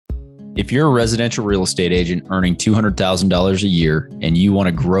If you're a residential real estate agent earning $200,000 a year and you want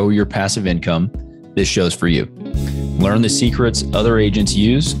to grow your passive income, this show's for you. Learn the secrets other agents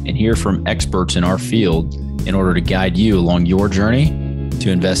use and hear from experts in our field in order to guide you along your journey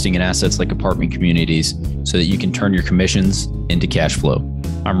to investing in assets like apartment communities so that you can turn your commissions into cash flow.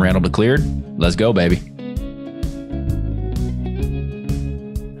 I'm Randall DeCleared. Let's go, baby.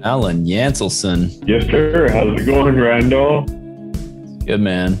 Alan Yancelson. Yes, sir. How's it going, Randall? Good,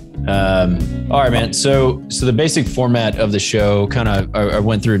 man. All right, man. So the basic format of the show, kind of, I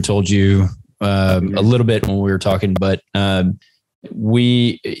went through and told you a little bit when we were talking, but I'm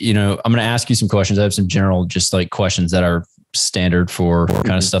going to ask you some questions. I have some general, just like questions that are standard for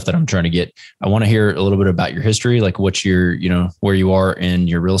kind of stuff that I'm trying to get. I want to hear a little bit about your history, like what's your, where you are in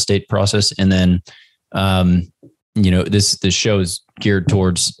your real estate process. And then, this show is geared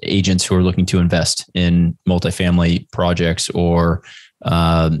towards agents who are looking to invest in multifamily projects or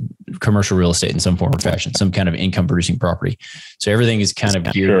commercial real estate in some form or fashion, some kind of income producing property. So everything is kind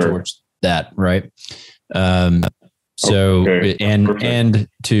of geared towards that, right? And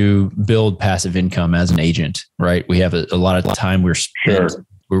to build passive income as an agent, right? We have a lot of time we're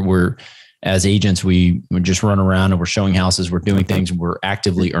as agents, we just run around and we're showing houses, we're doing things, we're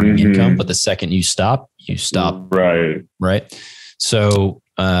actively earning income. But the second you stop. Right. Right. So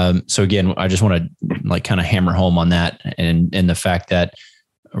again, I just want to kind of hammer home on that and the fact that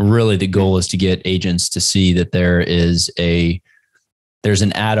really the goal is to get agents to see that there's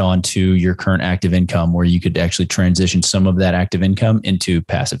an add-on to your current active income where you could actually transition some of that active income into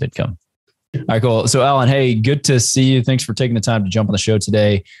passive income. All right, cool. So Alan, hey, good to see you. Thanks for taking the time to jump on the show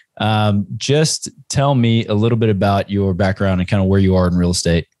today. Just tell me a little bit about your background and kind of where you are in real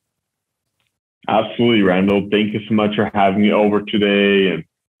estate. Absolutely, Randall. Thank you so much for having me over today. And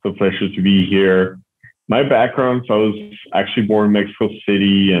it's a pleasure to be here. My background, so I was actually born in Mexico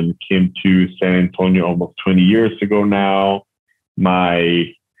City and came to San Antonio almost 20 years ago now.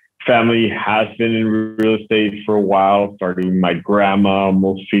 My family has been in real estate for a while, starting with my grandma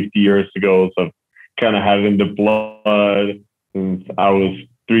almost 50 years ago. So I've kind of had it in the blood since I was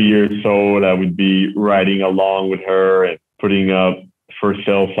 3 years old. I would be riding along with her and putting up for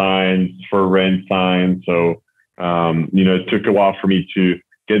sale signs, for rent signs. So, it took a while for me to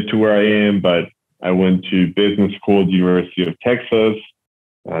get to where I am, but I went to business school at the University of Texas,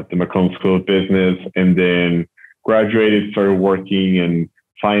 at the McCombs School of Business, and then graduated, started working in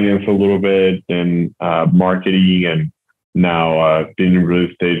finance a little bit and marketing, and now been in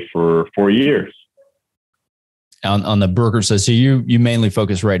real estate for 4 years. On the broker side, so you mainly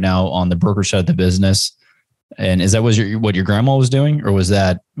focus right now on the broker side of the business. And is that what your grandma was doing, or was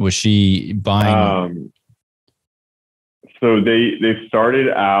she buying? So they started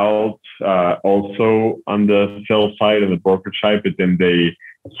out also on the sales side and the brokerage side, but then they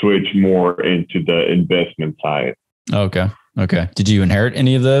switched more into the investment side. Okay. Did you inherit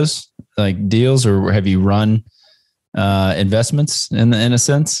any of those like deals, or have you run investments in a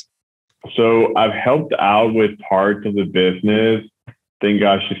sense? So I've helped out with parts of the business. Thank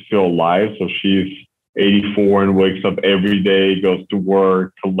God she's still alive. So she's 84 and wakes up every day, goes to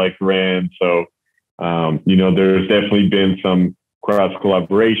work, collect rent. So, there's definitely been some cross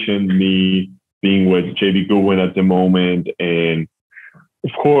collaboration, me being with JB Goodwin at the moment. And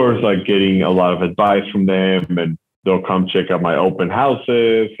of course, like getting a lot of advice from them, and they'll come check out my open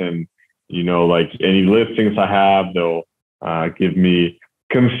houses and, like any listings I have, they'll give me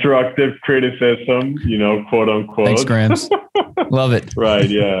constructive criticism, quote unquote. Thanks, Grams. Love it. Right.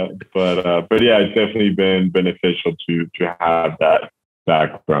 Yeah. But yeah, it's definitely been beneficial to have that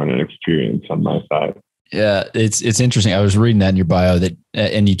background and experience on my side. Yeah. It's interesting. I was reading that in your bio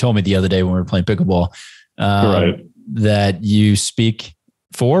and you told me the other day when we were playing pickleball, right, that you speak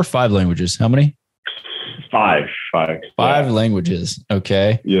 4 or 5 languages. How many? 5. 5 languages.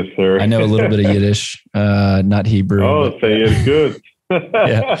 Okay. Yes, sir. I know a little bit of Yiddish, not Hebrew. Oh, say it's good.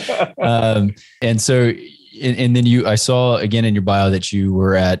 Yeah. And so, and then I saw again in your bio that you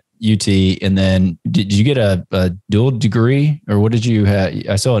were at UT, and then did you get a dual degree, or what did you have?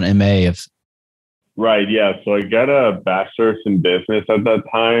 I saw an MA of. Right. Yeah. So I got a bachelor's in business at that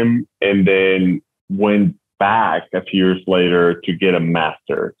time, and then went back a few years later to get a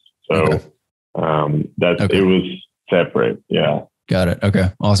master's. So it was separate. Yeah. Got it. Okay.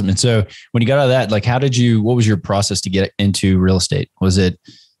 Awesome. And so when you got out of that, like, what was your process to get into real estate?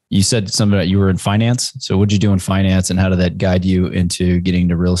 You said something about you were in finance. So what did you do in finance, and how did that guide you into getting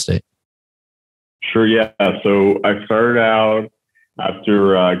into real estate? Sure. Yeah. So I started out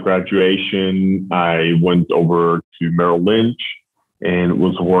after graduation. I went over to Merrill Lynch and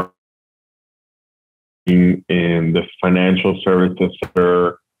was working in the financial services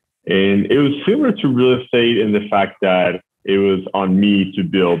sector And it was similar to real estate in the fact that it was on me to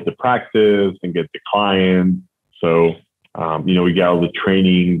build the practice and get the clients. So, we got all the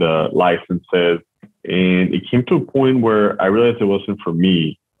training, the licenses, and it came to a point where I realized it wasn't for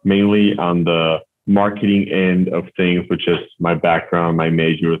me, mainly on the marketing end of things, which is my background, my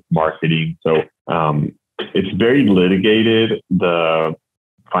major with marketing. So it's very litigated, the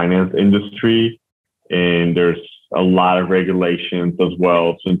finance industry, and there's a lot of regulations as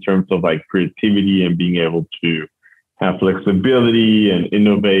well. So in terms of like creativity and being able to have flexibility and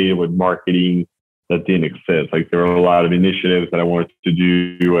innovate with marketing, that didn't exist. Like there were a lot of initiatives that I wanted to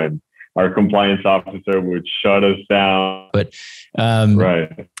do, and our compliance officer would shut us down. But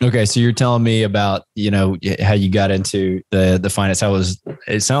right. Okay, so you're telling me about how you got into the finance. How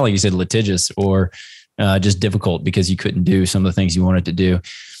it sounded like you said litigious or just difficult because you couldn't do some of the things you wanted to do.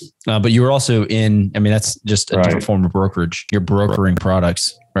 But you were also that's just a different form of brokerage. You're brokering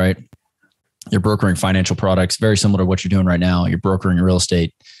products, right? You're brokering financial products, very similar to what you're doing right now. You're brokering real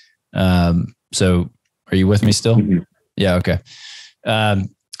estate. So are you with me still? Mm-hmm. Yeah. Okay.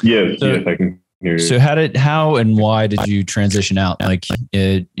 Yes, I can hear you. So how and why did you transition out? Like,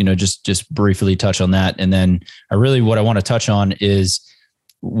 just briefly touch on that. And then what I want to touch on is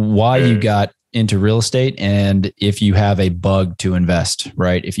why you got into real estate and if you have a bug to invest,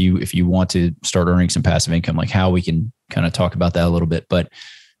 right? If you want to start earning some passive income, like how we can kind of talk about that a little bit. But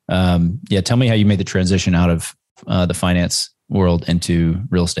tell me how you made the transition out of the finance world into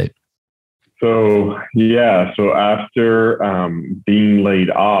real estate. So after being laid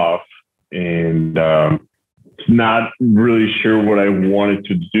off and not really sure what I wanted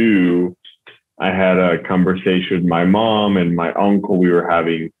to do, I had a conversation with my mom and my uncle. We were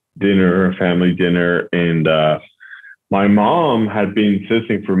having dinner, family dinner, and my mom had been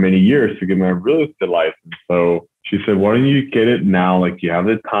insisting for many years to get my real estate license. So she said, why don't you get it now? Like you have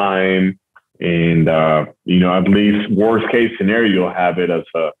the time, and at least worst case scenario, you'll have it as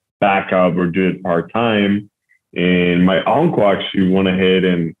a backup or do it part-time. And my uncle actually went ahead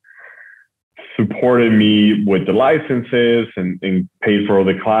and supported me with the licenses and paid for all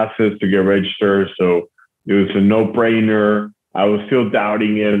the classes to get registered. So it was a no-brainer. I was still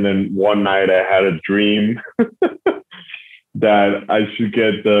doubting it. And then one night I had a dream that I should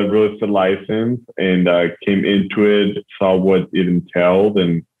get the real estate license, and came into it, saw what it entailed,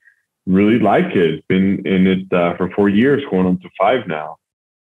 and really like it. Been in it for 4 years, going on to 5 now.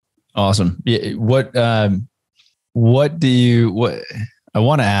 Awesome. Yeah, what I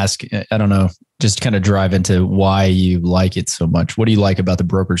want to ask, I don't know, just kind of drive into why you like it so much. What do you like about the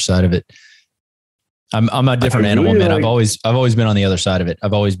brokerage side of it? I'm a different animal, man. I've always been on the other side of it.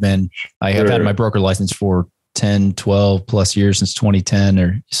 I've had my broker license for 10, 12 plus years, since 2010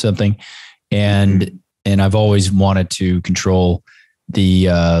 or something. And I've always wanted to control the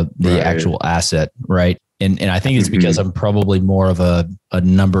actual asset. Right. And I think it's because I'm probably more of a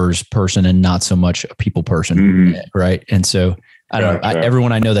numbers person and not so much a people person. Right. And so I don't know.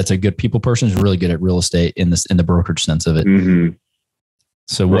 Everyone I know that's a good people person is really good at real estate in the brokerage sense of it.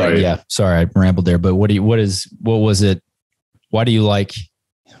 So sorry, I rambled there, but why do you like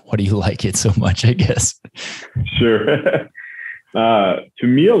it so much, I guess? Sure. To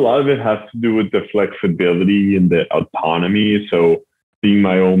me, a lot of it has to do with the flexibility and the autonomy. So being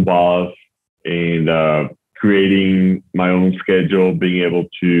my own boss and creating my own schedule, being able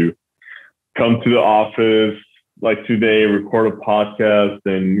to come to the office like today, record a podcast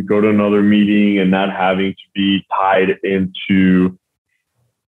and go to another meeting, and not having to be tied into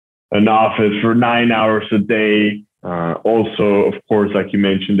an office for 9 hours a day. Also, of course, like you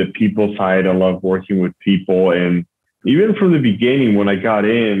mentioned, the people side, I love working with people. And even from the beginning, when I got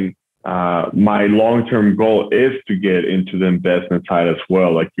in, my long-term goal is to get into the investment side as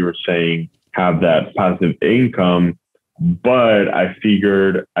well. Like you were saying, have that passive income, but I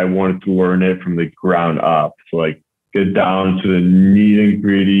figured I wanted to learn it from the ground up. So like get down to the nitty and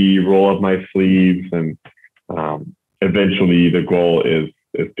gritty, roll up my sleeves, and eventually the goal is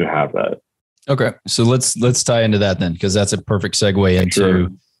to have that. Okay. So let's tie into that then, because that's a perfect segue into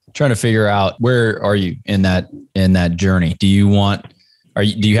trying to figure out where are you in that journey. Do you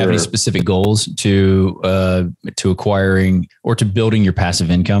have any specific goals to acquiring or to building your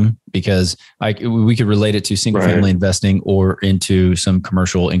passive income? Because we could relate it to single family investing or into some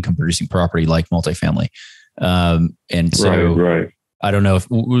commercial income producing property like multifamily. And so I don't know if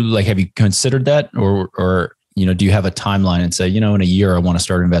have you considered that or do you have a timeline and say, in a year I want to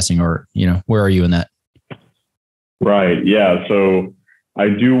start investing, or, where are you in that? Right. Yeah. So I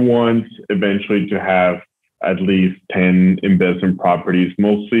do want eventually to have at least 10 investment properties.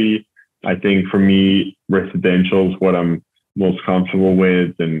 Mostly, I think for me, residential is what I'm most comfortable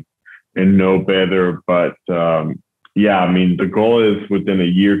with. And know better. But yeah, I mean, the goal is within a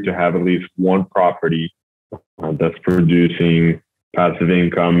year to have at least one property that's producing passive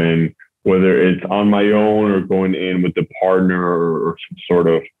income, and whether it's on my own or going in with a partner or some sort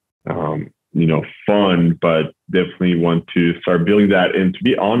of fund, but definitely want to start building that. And to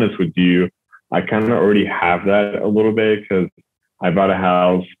be honest with you, I kind of already have that a little bit, because I bought a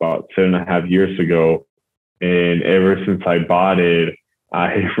house about 7.5 years ago, and ever since I bought it,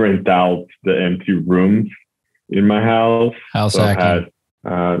 I rent out the empty rooms in my house. House so hacking.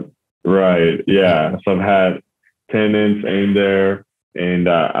 Right. Yeah. So I've had tenants in there, and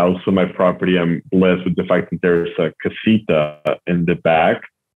also my property, I'm blessed with the fact that there's a casita in the back.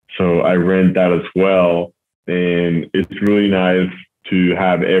 So I rent that as well. And it's really nice to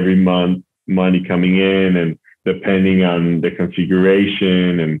have every month money coming in, and depending on the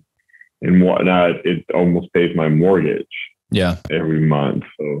configuration and whatnot, it almost pays my mortgage. Yeah. Every month.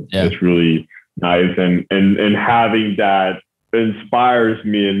 So it's really nice. And having that inspires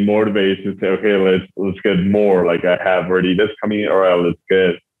me and motivates me to say, okay, let's get more. Like I have already this coming in. All right,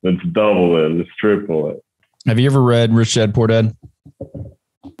 let's double it. Let's triple it. Have you ever read Rich Dad Poor Dad?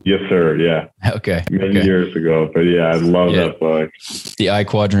 Yes, sir. Yeah. Okay. Many years ago, but yeah, I love that book. The I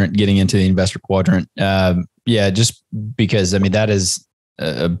quadrant, getting into the investor quadrant. Just because, I mean, that is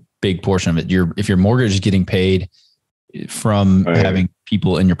a big portion of it. If your mortgage is getting paid from having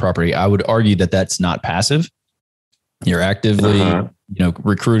people in your property, I would argue that that's not passive. You're actively,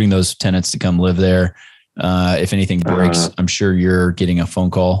 recruiting those tenants to come live there. If anything breaks, I'm sure you're getting a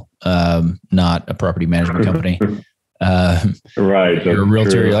phone call, not a property management company. Right. You're a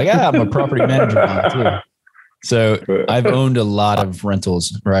realtor. True. You're like, I'm a property manager now too. So I've owned a lot of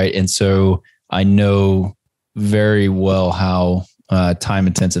rentals, right? And so I know very well how time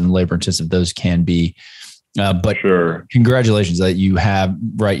intensive and labor intensive those can be. But congratulations that you have,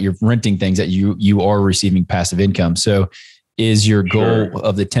 right? You're renting things that you are receiving passive income. So is your goal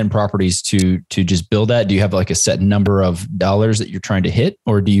of the 10 properties to just build that? Do you have like a set number of dollars that you're trying to hit,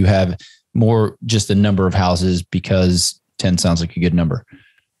 or do you have more just the number of houses, because 10 sounds like a good number?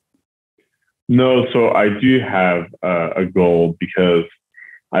 No, so I do have a goal, because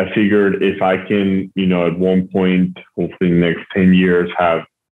I figured if I can, at one point, hopefully the next 10 years, have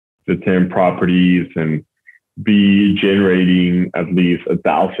the 10 properties and be generating at least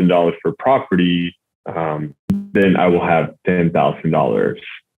 $1,000 per property, then I will have $10,000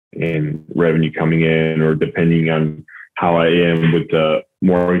 in revenue coming in, or depending on how I am with the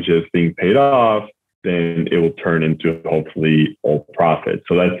mortgages being paid off, then it will turn into hopefully all profit.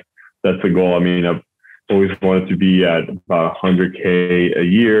 So that's the goal. I mean, I've always wanted to be at about $100K a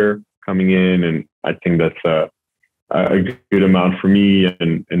year coming in, and I think that's a good amount for me.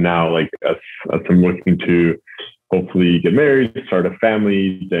 And now, like as I'm looking to hopefully get married, start a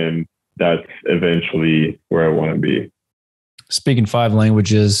family, then that's eventually where I want to be. Speaking 5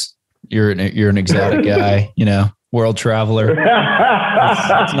 languages, you're an exotic guy, world traveler.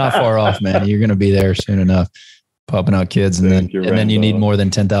 It's not far off, man. You're going to be there soon enough, popping out kids, and then you need more than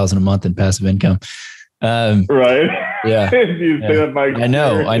 10,000 a month in passive income. Right. Yeah.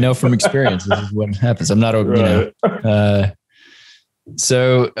 I know from experience, this is what happens. I'm not,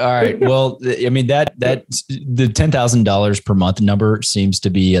 so, all right. Well, I mean, that the $10,000 per month number seems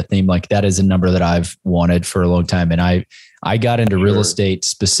to be a theme. Like that is a number that I've wanted for a long time. And I got into real estate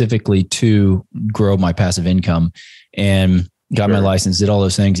specifically to grow my passive income, and got my license, did all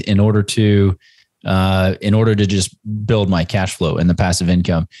those things in order to just build my cash flow and the passive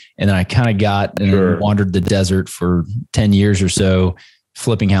income. And then I kind of got and wandered the desert for 10 years or so,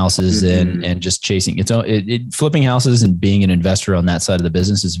 flipping houses and just chasing flipping houses and being an investor on that side of the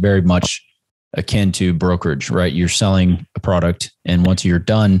business is very much akin to brokerage, right? You're selling a product, and once you're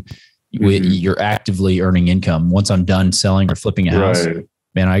done, you're actively earning income. Once I'm done selling or flipping a house,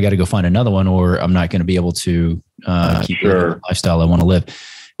 man, I got to go find another one, or I'm not going to be able to keep living the lifestyle I want to live.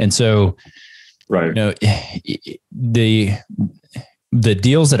 And so, the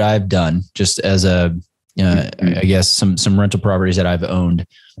deals that I've done, just as I guess some rental properties that I've owned,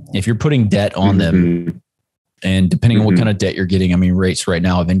 if you're putting debt on them, and depending on what kind of debt you're getting, I mean, rates right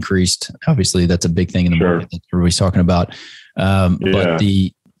now have increased. Obviously, that's a big thing in the market that everybody's talking about. But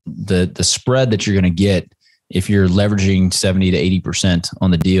the spread that you're going to get if you're leveraging 70 to 80%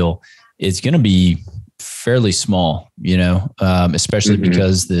 on the deal is going to be fairly small, especially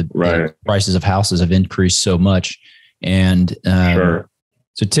because the prices of houses have increased so much. And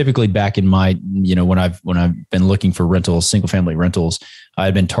so typically back in my, when I've been looking for rentals, single family rentals,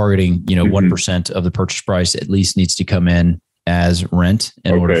 I've been targeting, 1% of the purchase price at least needs to come in as rent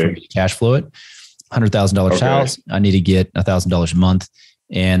in order for me to cash flow it. $100,000 house, I need to get $1,000 a month.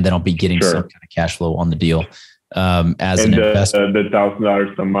 and then I'll be getting some kind of cash flow on the deal. As an investor, the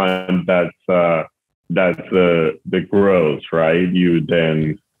 $1,000 a month, that's the gross, right? You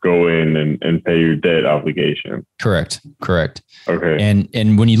then go in and pay your debt obligation. Correct. Okay.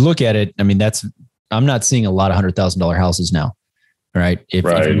 And when you look at it, I mean, I'm not seeing a lot of $100,000 houses now, right? If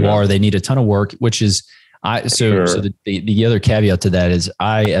you are, they need a ton of work, which is so the other caveat to that is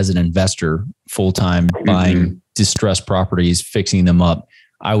as an investor, full-time buying distressed properties, fixing them up,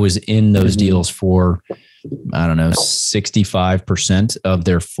 I was in those deals for, I don't know, 65% of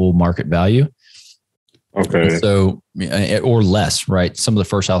their full market value. Okay. So, or less, right? Some of the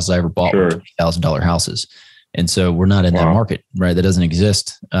first houses I ever bought were $20,000 houses. And so we're not in that market, right? That doesn't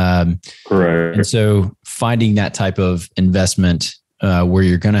exist. Correct. And so finding that type of investment where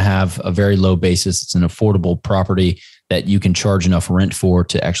you're going to have a very low basis, it's an affordable property that you can charge enough rent for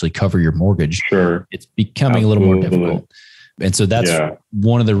to actually cover your mortgage. It's becoming a little more difficult. And so that's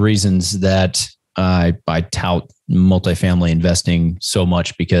one of the reasons that I tout multifamily investing so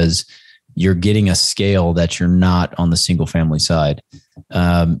much, because you're getting a scale that you're not on the single family side.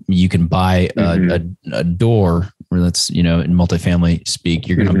 You can buy a door, or that's, in multifamily speak,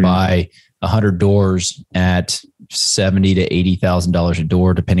 you're going to buy 100 doors at $70,000 to $80,000 a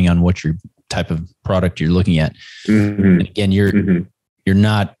door, depending on what your type of product you're looking at. And again, you're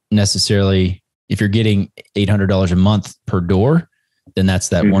not necessarily, if you're getting $800 a month per door, then that's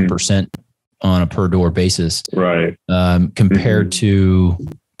that 1% on a per door basis, right? Compared to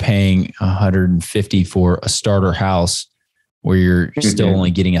paying $150 for a starter house where you're still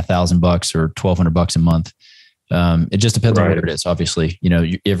only getting $1,000 or $1,200 a month. It just depends on where it is. Obviously,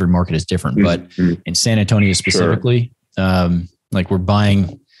 every market is different, but in San Antonio specifically, like we're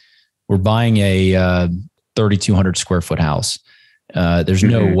buying a 3,200 square foot house. There's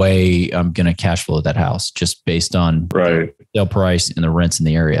no way I'm going to cash flow that house just based on the sale price and the rents in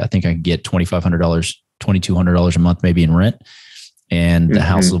the area. I think I can get $2,500, $2,200 a month, maybe in rent. And the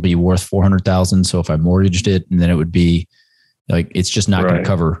house will be worth $400,000. So if I mortgaged it, and then it would be like, it's just not going to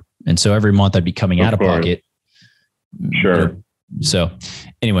cover. And so every month I'd be coming out of pocket. So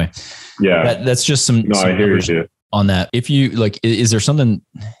anyway, that's just some I hear you on that. If you like, is there something,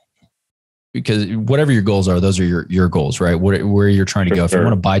 because whatever your goals are, those are your goals, right? Where you're trying to go. If you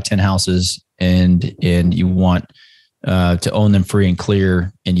want to buy 10 houses and you want to own them free and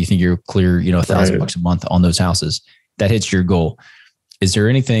clear, and you think you're clear, $1,000 a month on those houses, that hits your goal. Is there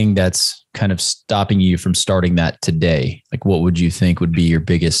anything that's kind of stopping you from starting that today? Like, what would you think would be your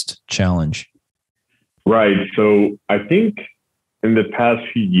biggest challenge? Right. So I think in the past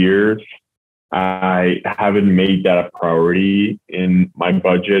few years, I haven't made that a priority in my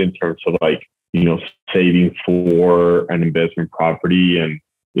budget in terms of saving for an investment property. And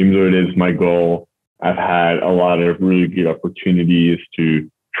even though it is my goal, I've had a lot of really good opportunities to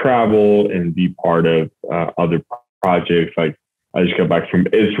travel and be part of other projects. Like I just got back from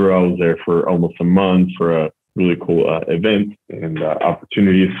Israel. I was there for almost a month for a really cool event and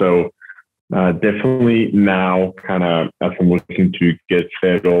opportunity. So definitely now, kind of as I'm looking to get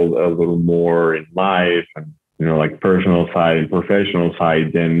settled a little more in life and, personal side and professional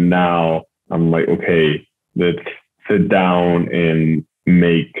side, then now I'm like, okay, let's sit down and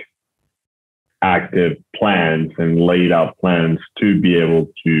make active plans and laid out plans to be able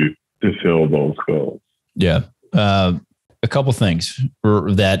to fulfill those goals. Yeah. A couple things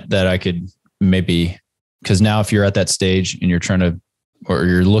that I could maybe, because now if you're at that stage and you're trying to, or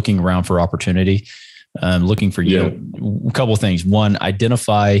you're looking around for opportunity, looking for yield, a couple of things. One,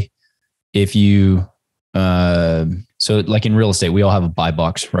 identify if you, so like in real estate, we all have a buy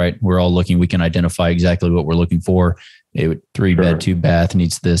box, right? We're all looking, we can identify exactly what we're looking for. A 3-bed, 2-bath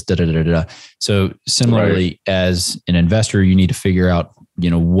needs this, So similarly, as an investor, you need to figure out,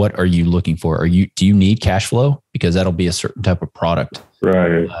 what are you looking for? Do you need cash flow? Because that'll be a certain type of product,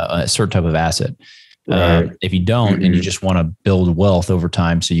 a certain type of asset. If you don't, and you just want to build wealth over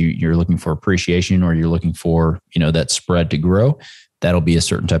time, so you're looking for appreciation, or you're looking for, that spread to grow, that'll be a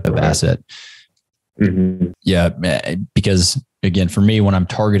certain type of asset. Yeah. Because again, for me, when I'm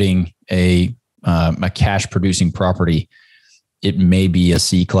targeting a cash producing property, it may be a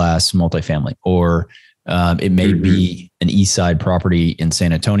C-class multifamily, or it may be an East Side property in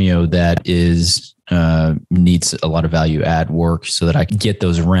San Antonio that needs a lot of value add work so that I can get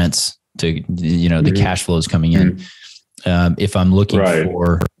those rents to, the cash flows coming in. If I'm looking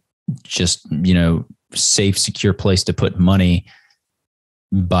for just, safe, secure place to put money,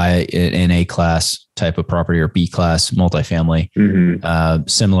 buy an A-class type of property or B-class multifamily.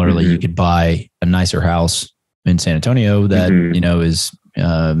 Similarly, you could buy a nicer house in San Antonio that, is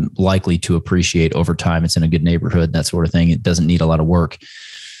likely to appreciate over time. It's in a good neighborhood, that sort of thing. It doesn't need a lot of work.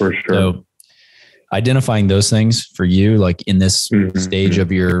 For sure. So identifying those things for you, like in this stage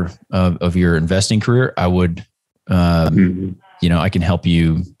of your investing career, I would, I can help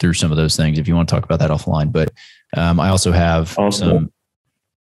you through some of those things if you want to talk about that offline. But I also have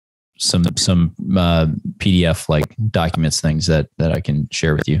some PDF like documents, things that I can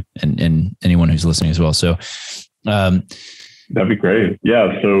share with you and anyone who's listening as well. So that'd be great.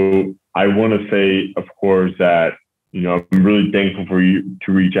 Yeah. So I want to say, of course, that I'm really thankful for you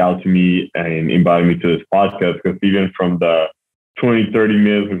to reach out to me and invite me to this podcast, because even from the 20, 30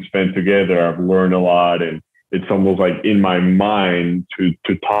 minutes we've spent together, I've learned a lot, and it's almost like in my mind to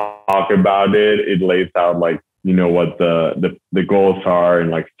talk about it. It lays out like, what the goals are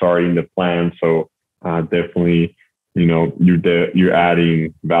and like starting the plan. So definitely, you're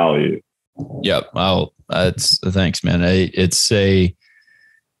adding value. Yeah. Well, thanks, man. It's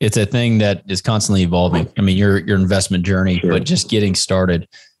a thing that is constantly evolving. I mean, your investment journey, Sure. but just getting started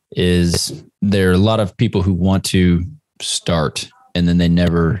there are a lot of people who want to start and then they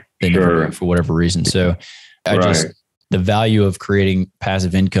never do it for whatever reason. So the value of creating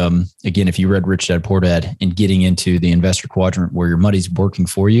passive income, again, if you read Rich Dad Poor Dad and getting into the investor quadrant where your money's working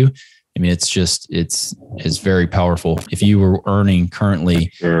for you, I mean, it's very powerful. If you were earning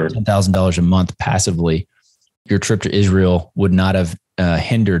currently $10,000 a month passively, your trip to Israel would not have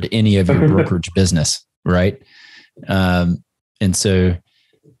hindered any of your brokerage business, right? And so,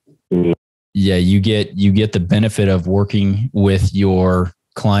 yeah, you get the benefit of working with your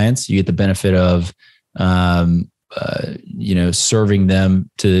clients. You get the benefit of serving them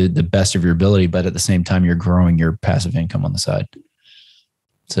to the best of your ability, but at the same time, you're growing your passive income on the side.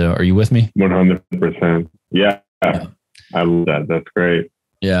 So, are you with me? 100%. Yeah. I love that. That's great.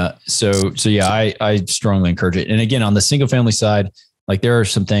 Yeah. So yeah, I strongly encourage it. And again, on the single family side, like there are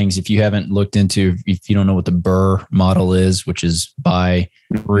some things, if you haven't looked into, if you don't know what the BRRRR model is, which is buy,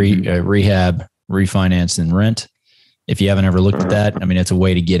 rehab, refinance, and rent. If you haven't ever looked at that, I mean, it's a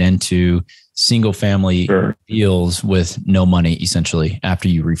way to get into single family deals with no money, essentially, after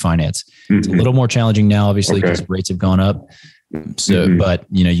you refinance. It's a little more challenging now, obviously, because rates have gone up. So, but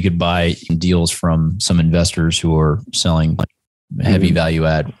you could buy deals from some investors who are selling heavy value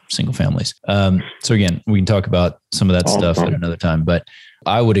add single families. So again, we can talk about some of that stuff at another time, but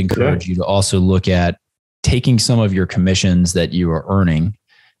I would encourage you to also look at taking some of your commissions that you are earning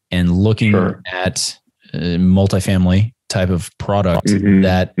and looking at multifamily type of product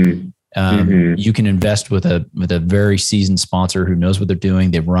that you can invest with a very seasoned sponsor who knows what they're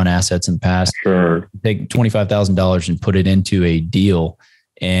doing. They've run assets in the past. Take $25,000 and put it into a deal,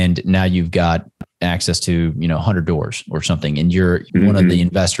 and now you've got access to 100 doors or something, and you're one of the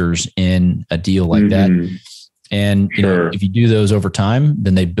investors in a deal like that. And if you do those over time,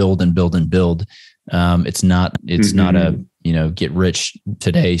 then they build and build and build. It's not a get rich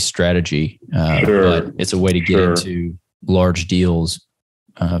today strategy, but it's a way to get into large deals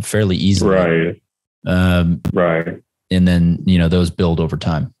fairly easily. Right. And then those build over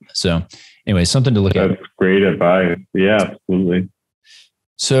time. So anyway, something to look at. That's great advice. Yeah, absolutely.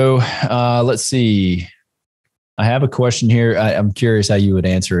 So let's see. I have a question here. I'm curious how you would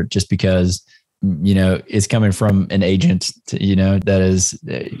answer it, just because it's coming from an agent that is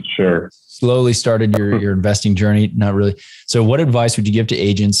slowly started your investing journey. Not really. So what advice would you give to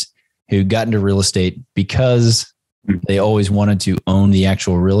agents who got into real estate because they always wanted to own the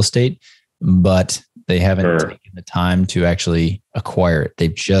actual real estate, but they haven't taken the time to actually acquire it?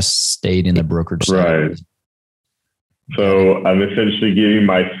 They've just stayed in the brokerage side. Right. So I'm essentially giving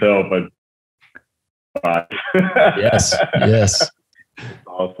myself advice. Yes.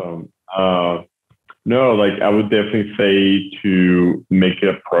 Awesome. No, like I would definitely say to make it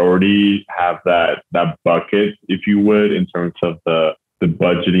a priority, have that bucket, if you would, in terms of the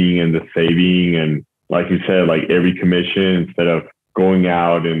budgeting and the saving. And like you said, like every commission, instead of going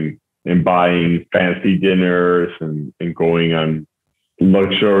out and buying fancy dinners and going on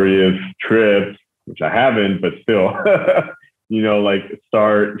luxurious trips, which I haven't, but still, like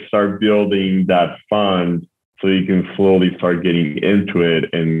start building that fund so you can slowly start getting into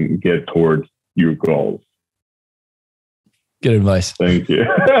it and get towards your goals. Good advice. Thank you.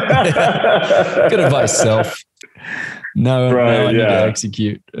 Good advice, self. Now I need to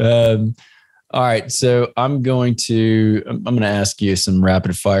execute. All right. So I'm going to ask you some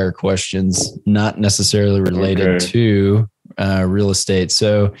rapid fire questions, not necessarily related to real estate.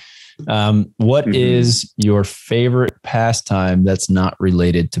 So what is your favorite pastime that's not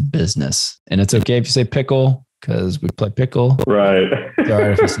related to business? And it's okay if you say pickle, because we play pickle. Right. It's all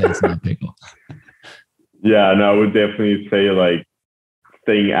right if you say it's not pickle. Yeah, no, I would definitely say like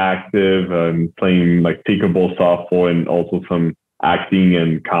staying active and playing like pickleball, softball, and also some acting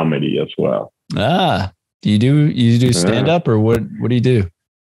and comedy as well. Do you do stand up or what do you do?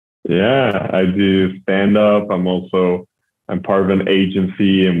 Yeah, I do stand up. I'm part of an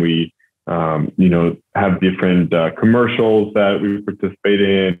agency, and we have different commercials that we participate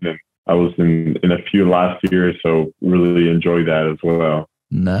in. And I was in a few last year, so really enjoy that as well.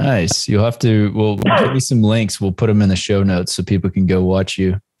 Nice. You'll have to, we'll give me some links. We'll put them in the show notes so people can go watch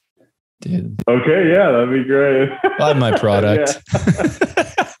you. Dude. Okay. Yeah, that'd be great. Buy my product.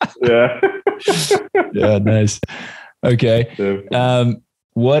 Yeah. Yeah. Nice. Okay.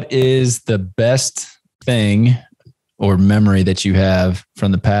 What is the best thing or memory that you have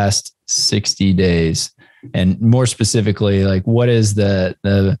from the past 60 days? And more specifically, like what is the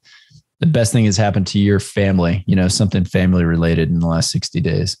best thing that's happened to your family, something family related in the last 60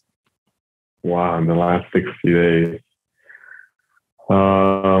 days? Wow. In the last 60 days.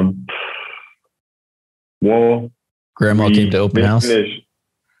 Well, grandma came to open house.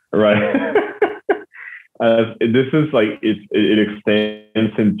 Right. This is like, it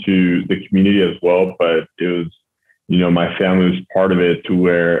extends into the community as well, but it was, my family was part of it to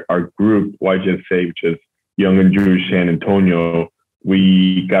where our group, YJSA, which is Young and Jewish San Antonio,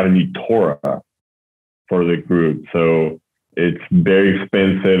 we got a new Torah for the group. So it's very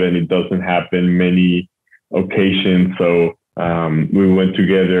expensive and it doesn't happen many occasions. So we went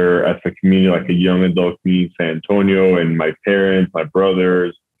together as a community, like a young adult community in San Antonio, and my parents, my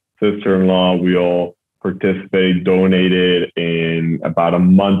brothers, sister-in-law, we all participated, donated. And about a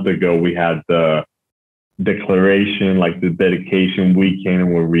month ago, we had the declaration, like the dedication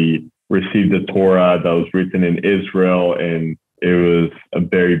weekend where we received the Torah that was written in Israel. And it was a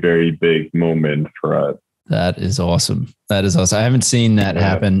very, very big moment for us. That is awesome. I haven't seen that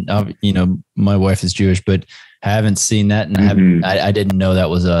happen. My wife is Jewish, but I haven't seen that. And I didn't know that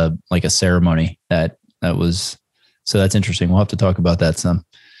was a ceremony that was, so that's interesting. We'll have to talk about that some.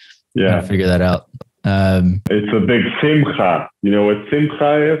 Yeah. Figure that out. It's a big simcha. You know what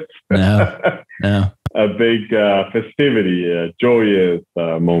simcha is? No. A big festivity, a joyous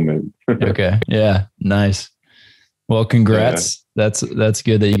moment. Okay. Yeah. Nice. Well, congrats. Yeah. That's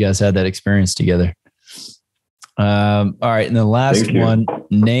good that you guys had that experience together. All right. And the last one,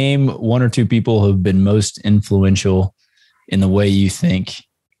 name one or two people who've been most influential in the way you think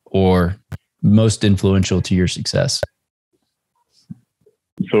or most influential to your success.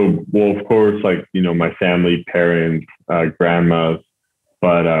 So, well, of course, my family, parents, grandmas,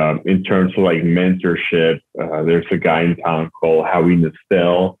 but in terms of mentorship, there's a guy in town called Howie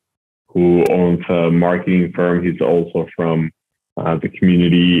Nestel who owns a marketing firm. He's also from the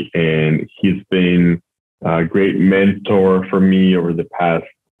community, and he's been a great mentor for me over the past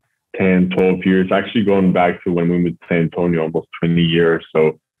 10, 12 years, actually going back to when we moved to San Antonio, almost 20 years.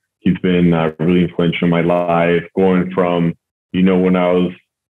 So he's been really influential in my life, going from, when I was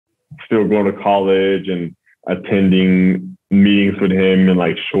still going to college and attending meetings with him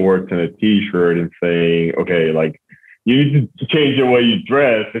in shorts and a t-shirt and saying, okay, you need to change the way you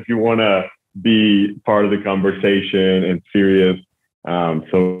dress if you want to be part of the conversation and serious.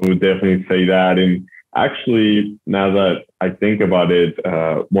 So I would definitely say that. And actually, now that I think about it,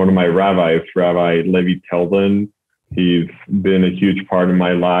 one of my rabbis, Rabbi Levi Telden, he's been a huge part of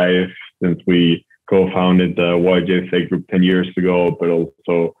my life since we co-founded the YJSA group 10 years ago, but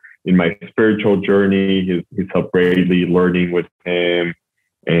also in my spiritual journey, he's helped greatly learning with him.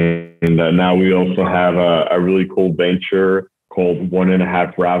 And now we also have a really cool venture called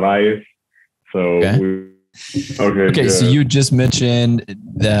Half Rabbis. So, okay. So you just mentioned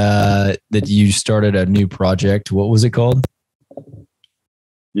that you started a new project. What was it called?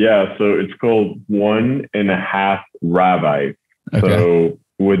 Yeah, so it's called 1.5 Rabbis. Okay. So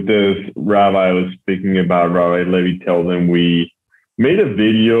with this rabbi I was speaking about, Rabbi Levi Telden, we made a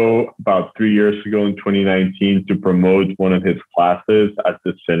video about 3 years ago in 2019 to promote one of his classes at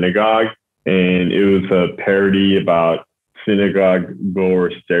the synagogue. And it was a parody about synagogue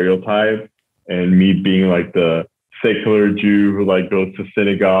goer stereotypes and me being the secular Jew who goes to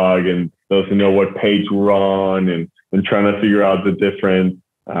synagogue and doesn't know what page we're on and trying to figure out the different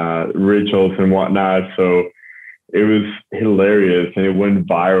rituals and whatnot. So it was hilarious and it went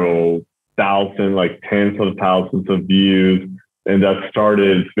viral, tens of thousands of views. And that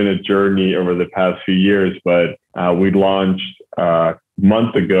started, it's been a journey over the past few years, but we launched a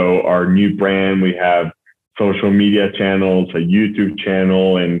month ago our new brand. We have social media channels, a YouTube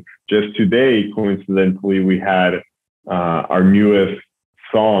channel, and just today, coincidentally, we had our newest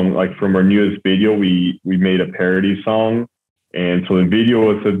song, from our newest video, we made a parody song. And so the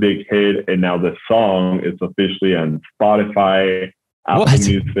video was a big hit, and now the song is officially on Spotify, Apple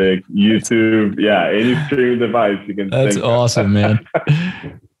Music, YouTube. Yeah, any streaming device you can. That's awesome, man.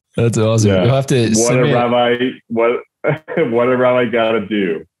 That's awesome. Yeah. You'll have to what a rabbi gotta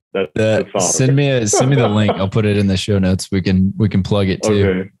do. That's the song. Send me the link. I'll put it in the show notes. We can plug it too.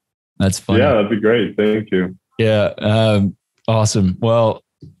 Okay. That's funny. Yeah, that'd be great. Thank you. Yeah. Awesome. Well,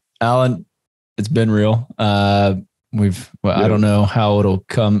 Alan, it's been real. I don't know how it'll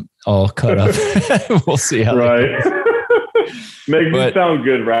come all cut up. We'll see how. Right. Make me sound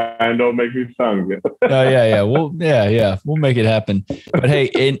good, Ryan. Don't make me sound good. Yeah. We'll make it happen. But hey,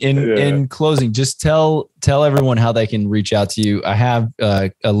 in closing, just tell everyone how they can reach out to you. I have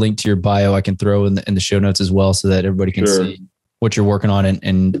a link to your bio I can throw in the show notes as well, so that everybody can see what you're working on,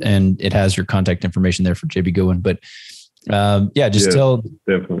 and it has your contact information there for JB Goodwin. But tell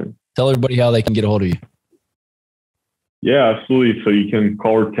everybody how they can get a hold of you. Yeah, absolutely. So you can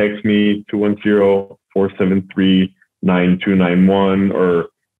call or text me 210-473-9291, or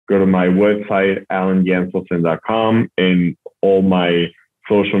go to my website, alanyancelson.com, and all my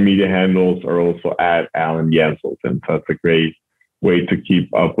social media handles are also at Alan Yancelson. So that's a great way to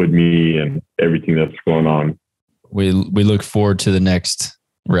keep up with me and everything that's going on. We look forward to the next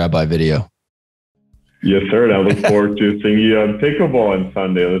Rabbi video. Yes, sir. I look forward to seeing you on pickleball on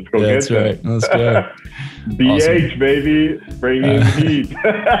Sunday. Let's go get that. Let's go. BH, awesome. Baby. Bring in heat.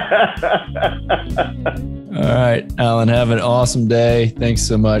 All right, Alan, have an awesome day. Thanks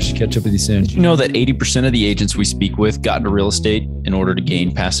so much. Catch up with you soon. Did you know that 80% of the agents we speak with got into real estate in order to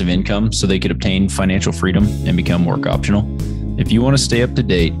gain passive income so they could obtain financial freedom and become work optional? If you want to stay up to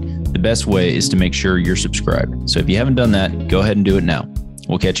date, the best way is to make sure you're subscribed. So if you haven't done that, go ahead and do it now.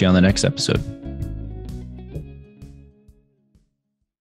 We'll catch you on the next episode.